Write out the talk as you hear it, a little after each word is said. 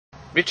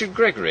Richard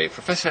Gregory,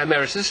 Professor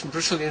Emeritus from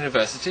Bristol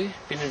University,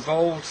 been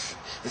involved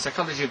in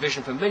psychology of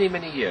vision for many,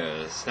 many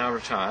years, now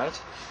retired.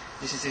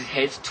 This is his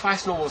head,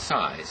 twice normal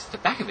size. The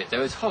back of it,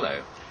 though, is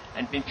hollow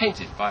and been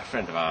painted by a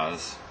friend of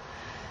ours.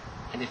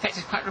 And the effect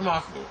is quite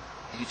remarkable.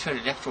 If you turn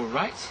it left or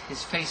right,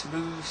 his face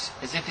moves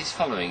as if he's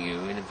following you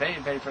in a very,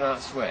 very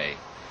pronounced way.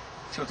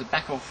 Tilt it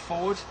back or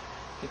forward,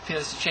 he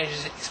appears to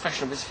change the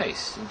expression of his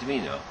face and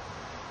demeanour.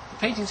 The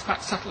painting's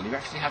quite subtle. You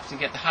actually have to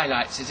get the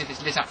highlights as if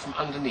it's lit up from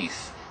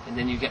underneath, and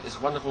then you get this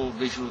wonderful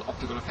visual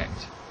optical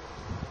effect.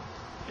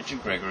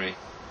 Richard Gregory,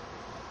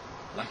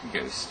 like a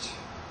ghost.